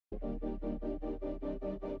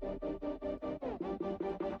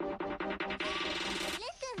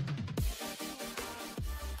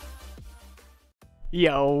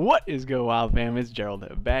Yo, what is good, Wild Fam? It's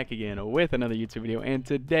Gerald back again with another YouTube video, and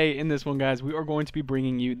today in this one, guys, we are going to be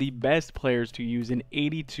bringing you the best players to use an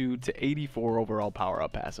 82 to 84 overall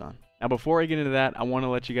power-up pass on. Now, before I get into that, I want to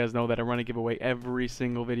let you guys know that I run a giveaway every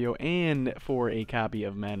single video, and for a copy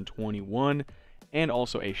of Madden 21, and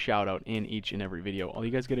also a shout-out in each and every video. All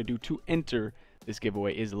you guys got to do to enter this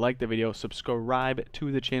giveaway is like the video, subscribe to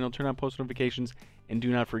the channel, turn on post notifications, and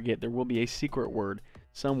do not forget there will be a secret word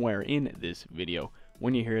somewhere in this video.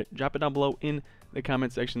 When you hear it, drop it down below in the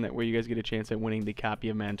comment section. That way you guys get a chance at winning the copy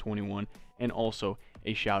of Madden 21 and also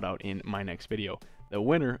a shout out in my next video. The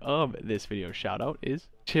winner of this video shout out is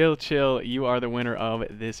Chill. You are the winner of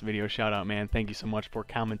this video shout out, man. Thank you so much for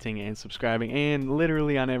commenting and subscribing, and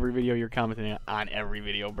literally on every video you're commenting on every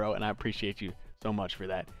video, bro, and I appreciate you so much for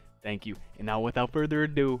that. Thank you. And now without further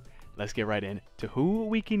ado, let's get right into who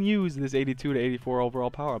we can use this 82 to 84 overall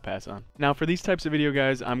power pass on. Now, for these types of video,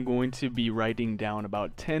 guys, I'm going to be writing down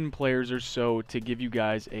about 10 players or so to give you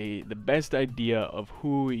guys the best idea of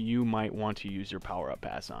who you might want to use your power up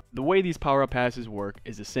pass on. The way these power up passes work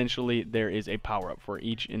is essentially there is a power up for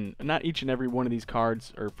not each and every one of these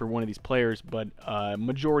cards or for one of these players, but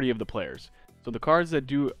majority of the players. So the cards that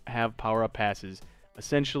do have power up passes,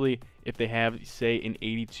 essentially, if they have, say, an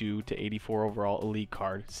 82 to 84 overall elite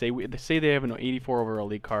card, say they have an 84 overall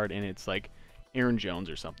elite card and it's like Aaron Jones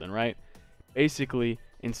or something, right? Basically,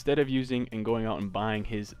 instead of using and going out and buying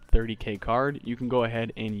his 30k card, you can go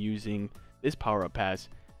ahead and using this power up pass,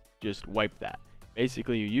 just wipe that.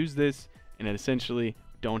 Basically, you use this and it essentially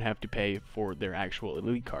don't have to pay for their actual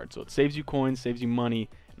elite card. So it saves you coins, saves you money,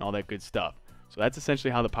 and all that good stuff. So that's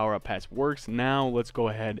essentially how the power up pass works. Now let's go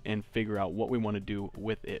ahead and figure out what we want to do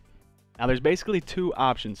with it. Now there's basically two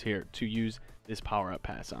options here to use this power up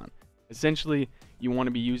pass on. Essentially, you want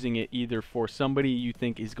to be using it either for somebody you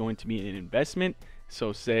think is going to be an investment.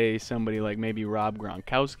 So say somebody like maybe Rob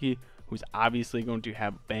Gronkowski, who's obviously going to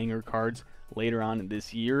have banger cards later on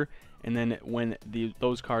this year. And then when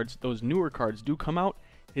those newer cards do come out,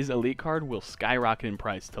 his elite card will skyrocket in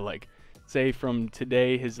price to, like, say from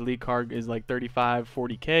today his elite card is like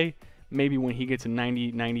 35-40k. Maybe when he gets a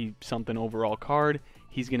 90 something overall card,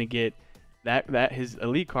 he's gonna get that his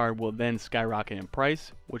elite card will then skyrocket in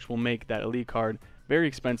price, which will make that elite card very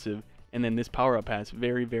expensive, and then this power up pass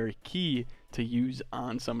very key to use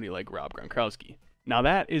on somebody like Rob Gronkowski. Now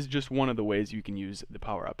that is just one of the ways you can use the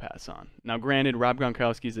power up pass on. Now granted, Rob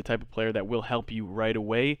Gronkowski is the type of player that will help you right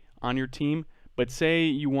away on your team. But say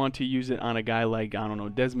you want to use it on a guy like, I don't know,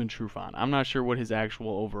 Desmond Trufant. I'm not sure what his actual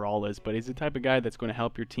overall is, but he's the type of guy that's going to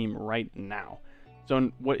help your team right now.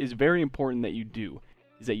 So what is very important that you do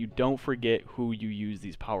is that you don't forget who you use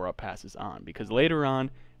these power-up passes on. Because later on,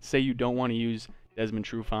 say you don't want to use Desmond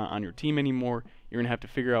Trufant on your team anymore, you're going to have to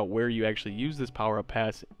figure out where you actually use this power-up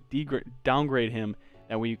pass, downgrade him,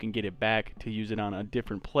 that way you can get it back to use it on a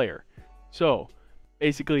different player. So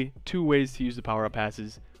basically, two ways to use the power-up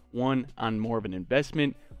passes. One on more of an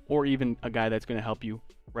investment, or even a guy that's going to help you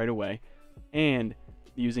right away, and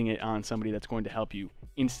using it on somebody that's going to help you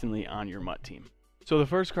instantly on your MUT team. So the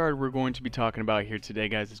first card we're going to be talking about here today,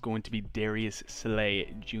 guys, is going to be Darius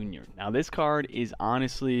Slay Jr. Now this card is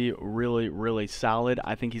honestly really solid.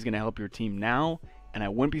 I think he's going to help your team now, and I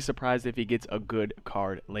wouldn't be surprised if he gets a good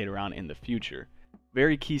card later on in the future.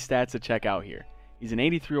 Very key stats to check out here. He's an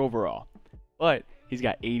 83 overall, but he's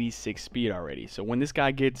got 86 speed already. So when this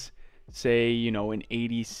guy gets, say, you know, an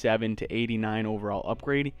 87 to 89 overall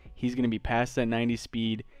upgrade, he's going to be past that 90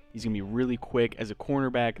 speed. He's going to be really quick as a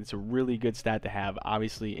cornerback. It's a really good stat to have.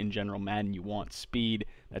 Obviously, in general Madden, you want speed.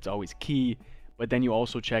 That's always key. But then you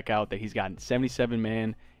also check out that he's got 77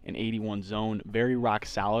 man and 81 zone. Very rock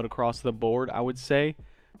solid across the board, I would say.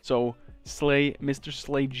 So Mr.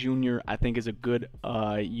 Slay Jr., I think, is a good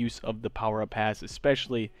use of the power-up pass,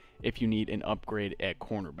 especially if you need an upgrade at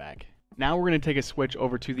cornerback. Now we're going to take a switch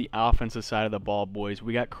over to the offensive side of the ball, boys.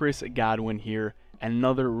 We got Chris Godwin here,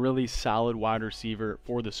 another really solid wide receiver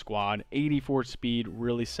for the squad. 84 speed,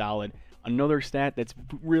 really solid. Another stat that's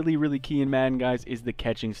really key in Madden, guys, is the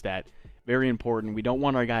catching stat. Very important. We don't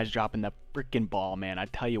want our guys dropping the freaking ball, man. I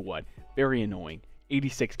tell you what, very annoying.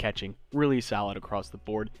 86 catching, really solid across the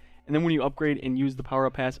board. And then when you upgrade and use the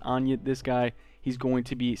power-up pass on this guy, he's going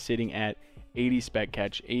to be sitting at 80 spec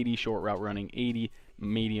catch, 80 short route running, 80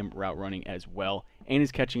 medium route running as well. And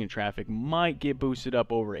his catching in traffic might get boosted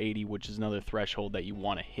up over 80, which is another threshold that you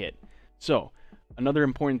want to hit. So another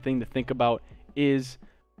important thing to think about is,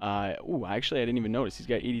 actually I didn't even notice, he's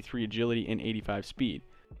got 83 agility and 85 speed.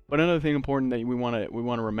 But another thing important that we want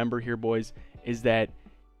to remember here, boys, is that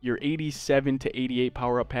Your 87 to 88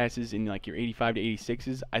 power-up passes and like your 85 to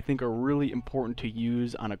 86s, I think are really important to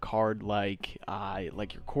use on a card like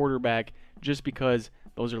your quarterback, just because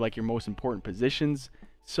those are like your most important positions.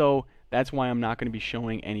 So that's why I'm not going to be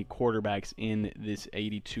showing any quarterbacks in this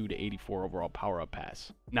 82 to 84 overall power-up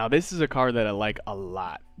pass. Now this is a card that I like a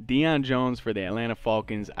lot. Deion Jones for the Atlanta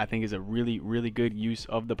Falcons, I think is a really, really good use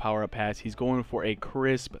of the power-up pass. He's going for a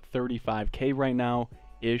crisp 35K right now,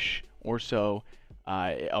 ish or so.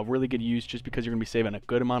 A really good use just because you're going to be saving a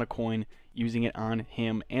good amount of coin using it on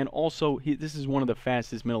him. And also, this is one of the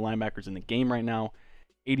fastest middle linebackers in the game right now.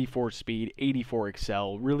 84 speed, 84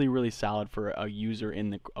 excel, really, really solid for a user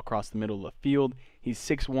across the middle of the field. He's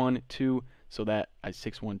 6'1", 2, so that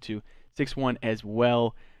 6'1", 2, 6'1" as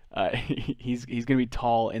well. He's going to be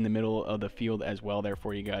tall in the middle of the field as well there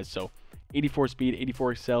for you guys. So 84 speed,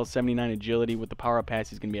 84 excel, 79 agility. With the power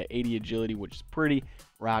pass, he's going to be at 80 agility, which is pretty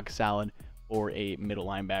rock solid or a middle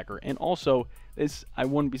linebacker. And also, I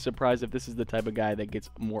wouldn't be surprised if this is the type of guy that gets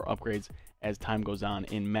more upgrades as time goes on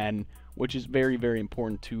in Madden, which is very, very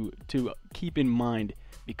important to keep in mind,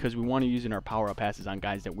 because we want to use in our power-up passes on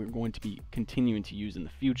guys that we're going to be continuing to use in the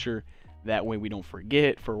future. That way we don't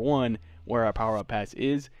forget, for one, where our power-up pass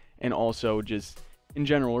is, and also just in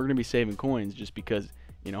general, we're going to be saving coins, just because,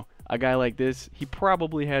 you know, a guy like this, he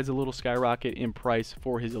probably has a little skyrocket in price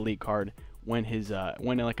for his elite card when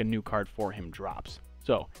like a new card for him drops.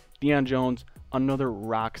 So Deion Jones, another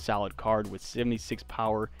rock solid card with 76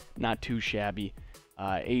 power, not too shabby,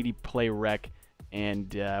 80 play rec,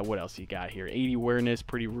 and what else you got here? 80 awareness,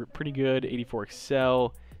 pretty good. 84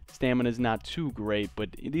 excel, stamina is not too great, but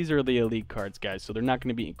these are the elite cards, guys, so they're not going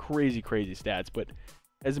to be crazy stats. But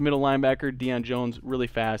as a middle linebacker, Deion Jones, really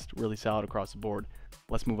fast, really solid across the board.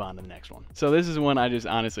 Let's move on to the next one. So this is one I just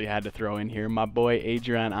honestly had to throw in here. My boy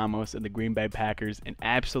Adrian Amos of the Green Bay Packers, an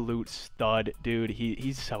absolute stud, dude.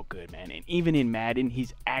 He's so good, man. And even in Madden,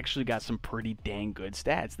 he's actually got some pretty dang good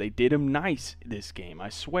stats. They did him nice this game, I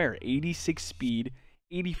swear. 86 speed,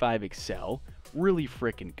 85 excel, really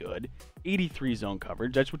freaking good. 83 zone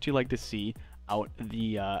coverage, that's what you like to see out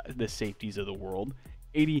the safeties of the world.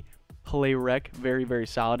 80 play rec, very, very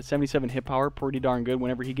solid. 77 hit power, pretty darn good.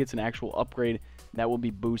 Whenever he gets an actual upgrade, that will be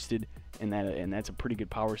boosted, and that's a pretty good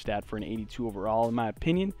power stat for an 82 overall, in my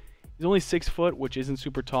opinion. He's only 6 foot, which isn't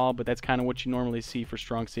super tall, but that's kind of what you normally see for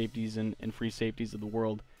strong safeties and free safeties of the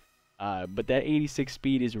world. But that 86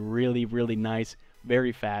 speed is really, really nice,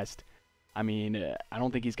 very fast. I mean, I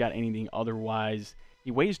don't think he's got anything otherwise.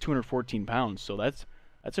 He weighs 214 pounds, so that's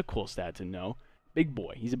a cool stat to know. Big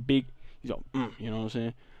boy. He's you know what I'm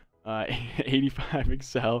saying? 85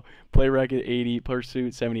 excel, play rec at 80,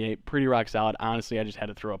 pursuit 78, pretty rock solid. Honestly, I just had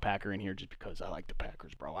to throw a Packer in here just because I like the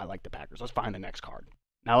Packers, bro. I like the Packers. Let's find the next card.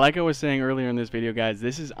 Now, like I was saying earlier in this video, guys,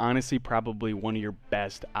 this is honestly probably one of your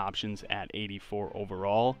best options at 84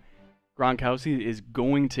 overall. Gronkowski is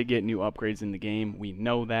going to get new upgrades in the game. We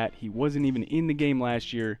know that. He wasn't even in the game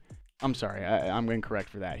last year. I'm sorry, I'm incorrect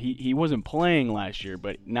for that. He wasn't playing last year,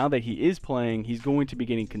 but now that he is playing, he's going to be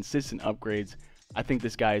getting consistent upgrades. I think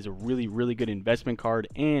this guy is a really, really good investment card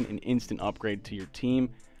and an instant upgrade to your team.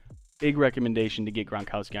 Big recommendation to get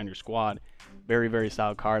Gronkowski on your squad. Very, very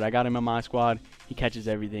solid card. I got him on my squad. He catches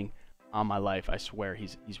everything on my life. I swear,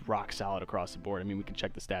 he's rock solid across the board. I mean, we can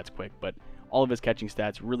check the stats quick, but all of his catching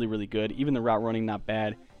stats really, really good. Even the route running, not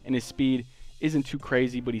bad. And his speed isn't too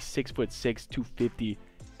crazy, but he's 6'6", 250,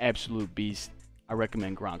 absolute beast. I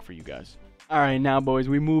recommend Gronk for you guys. All right, now, boys,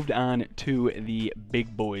 we moved on to the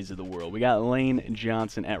big boys of the world. We got Lane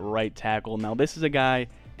Johnson at right tackle. Now, this is a guy,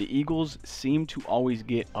 the Eagles seem to always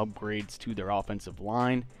get upgrades to their offensive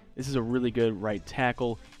line. This is a really good right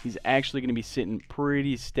tackle. He's actually going to be sitting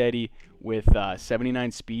pretty steady with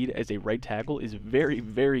 79 speed as a right tackle. Is very,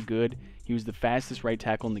 very good. He was the fastest right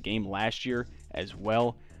tackle in the game last year as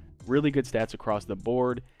well. Really good stats across the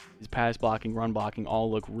board. His pass blocking, run blocking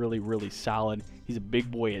all look really, really solid. He's a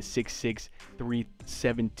big boy at 6'6",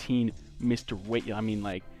 317, Mr. Weight. I mean,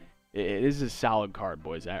 like, this is a solid card,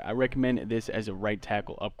 boys. I recommend this as a right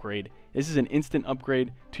tackle upgrade. This is an instant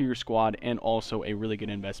upgrade to your squad and also a really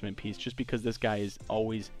good investment piece, just because this guy is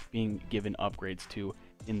always being given upgrades to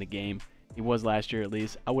in the game. He was last year, at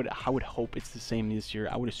least. I would hope it's the same this year.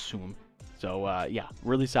 I would assume. So, yeah,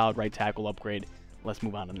 really solid right tackle upgrade. Let's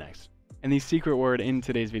move on to the next. And the secret word in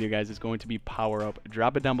today's video, guys, is going to be power up.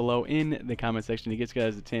 Drop it down below in the comment section to get you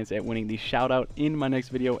guys a chance at winning the shout out in my next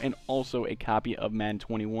video, and also a copy of Madden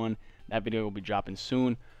 21. That video will be dropping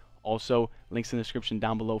soon. Also, links in the description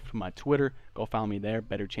down below for my Twitter. Go follow me there.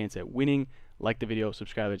 Better chance at winning. Like the video,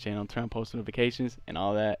 subscribe to the channel, turn on post notifications, and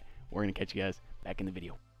all that. We're going to catch you guys back in the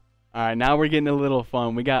video. All right, now we're getting a little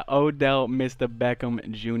fun. We got Odell Mr. Beckham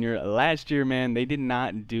Jr. Last year, man, they did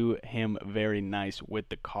not do him very nice with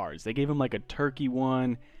the cards. They gave him like a turkey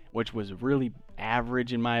one, which was really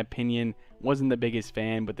average in my opinion. Wasn't the biggest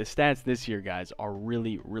fan, but the stats this year, guys, are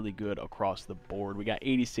really, really good across the board. We got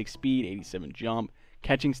 86 speed, 87 jump.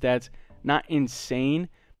 Catching stats, not insane,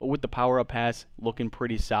 but with the power-up pass, looking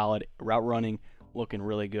pretty solid. Route running, looking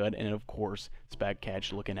really good, and of course spec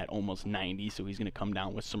catch looking at almost 90, so he's going to come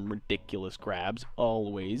down with some ridiculous grabs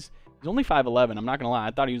always. He's only 5'11", I'm not going to lie,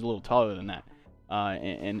 I thought he was a little taller than that,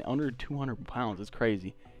 and under 200 pounds. That's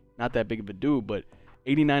crazy. Not that big of a dude, but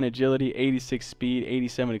 89 agility, 86 speed,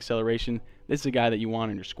 87 acceleration. This is a guy that you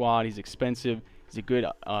want in your squad. He's expensive. He's a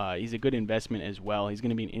good investment as well. He's going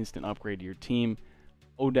to be an instant upgrade to your team.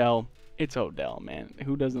 Odell, it's Odell, man.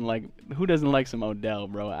 Who doesn't like some Odell,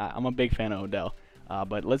 bro? I'm a big fan of Odell.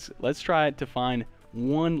 But let's try to find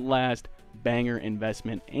one last banger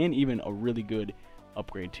investment and even a really good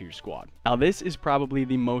upgrade to your squad. Now this is probably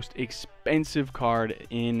the most expensive card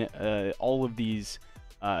in all of these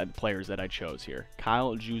players that I chose here.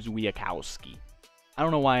 Kyle Juszczyk. I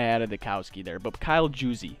don't know why I added the Kowski there, but Kyle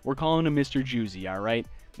Juicy. We're calling him Mr. Juicy, all right?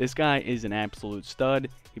 This guy is an absolute stud.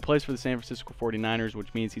 He plays for the San Francisco 49ers,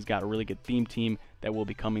 which means he's got a really good theme team that will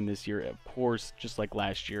be coming this year, of course, just like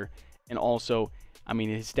last year. And also, I mean,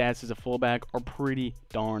 his stats as a fullback are pretty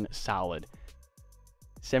darn solid.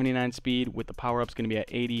 79 speed with the power-up's going to be at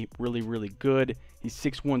 80. Really, really good. He's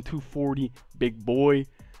 6'1", 240, big boy.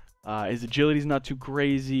 His agility is not too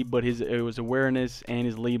crazy, but his awareness and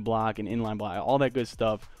his lead block and inline block, all that good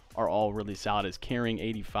stuff are all really solid. His carrying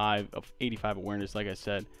 85 awareness, like I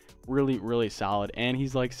said, really, really solid. And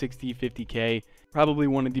he's like 60, 50K. Probably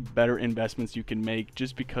one of the better investments you can make,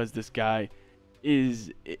 just because this guy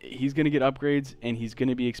he's going to get upgrades and he's going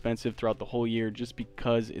to be expensive throughout the whole year, just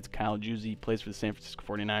because it's Kyle Juicy. He plays for the San Francisco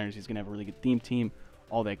 49ers. He's going to have a really good theme team,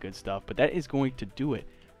 all that good stuff. But that is going to do it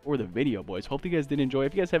for the video, boys. Hope you guys did enjoy.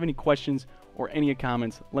 If you guys have any questions or any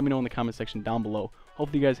comments, let me know in the comment section down below.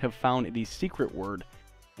 Hopefully you guys have found the secret word,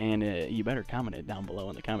 and you better comment it down below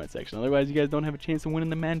in the comment section. Otherwise, you guys don't have a chance of winning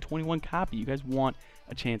the Madden 21 copy. You guys want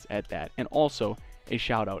a chance at that, and also a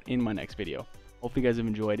shout out in my next video. Hopefully you guys have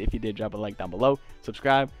enjoyed. If you did, drop a like down below,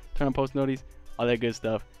 subscribe, turn on post notifications, all that good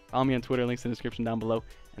stuff. Follow me on Twitter, links in the description down below.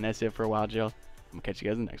 And that's it for a while, Jill. I'm gonna catch you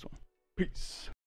guys in the next one. Peace.